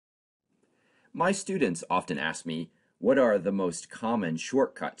My students often ask me, what are the most common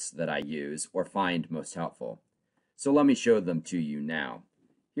shortcuts that I use or find most helpful? So let me show them to you now.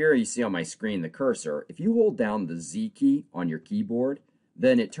 Here you see on my screen the cursor. If you hold down the Z key on your keyboard,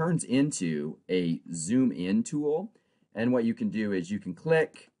 then it turns into a zoom in tool. And what you can do is you can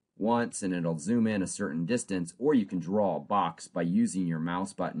click once and it'll zoom in a certain distance, or you can draw a box by using your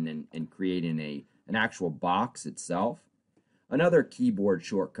mouse button and creating an actual box itself. Another keyboard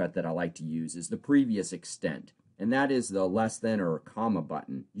shortcut that I like to use is the previous extent, and that is the less than or comma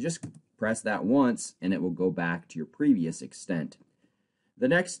button. You just press that once and it will go back to your previous extent. The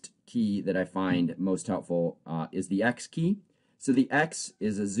next key that I find most helpful is the X key. So the X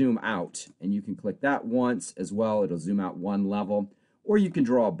is a zoom out, and you can click that once as well. It'll zoom out one level, or you can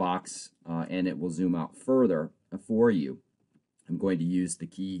draw a box and it will zoom out further for you. I'm going to use the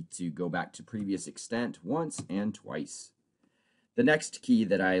key to go back to previous extent once and twice. The next key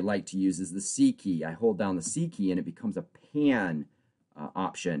that I like to use is the C key. I hold down the C key and it becomes a pan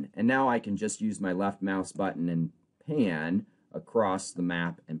option. And now I can just use my left mouse button and pan across the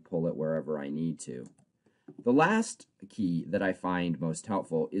map and pull it wherever I need to. The last key that I find most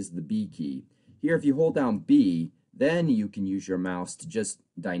helpful is the B key. Here, if you hold down B, then you can use your mouse to just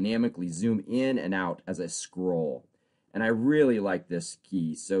dynamically zoom in and out as a scroll. And I really like this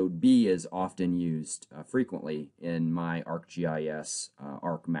key, so B is often used frequently in my ArcGIS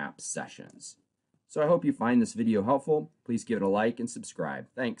ArcMap sessions. So I hope you find this video helpful. Please give it a like and subscribe.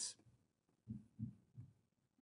 Thanks.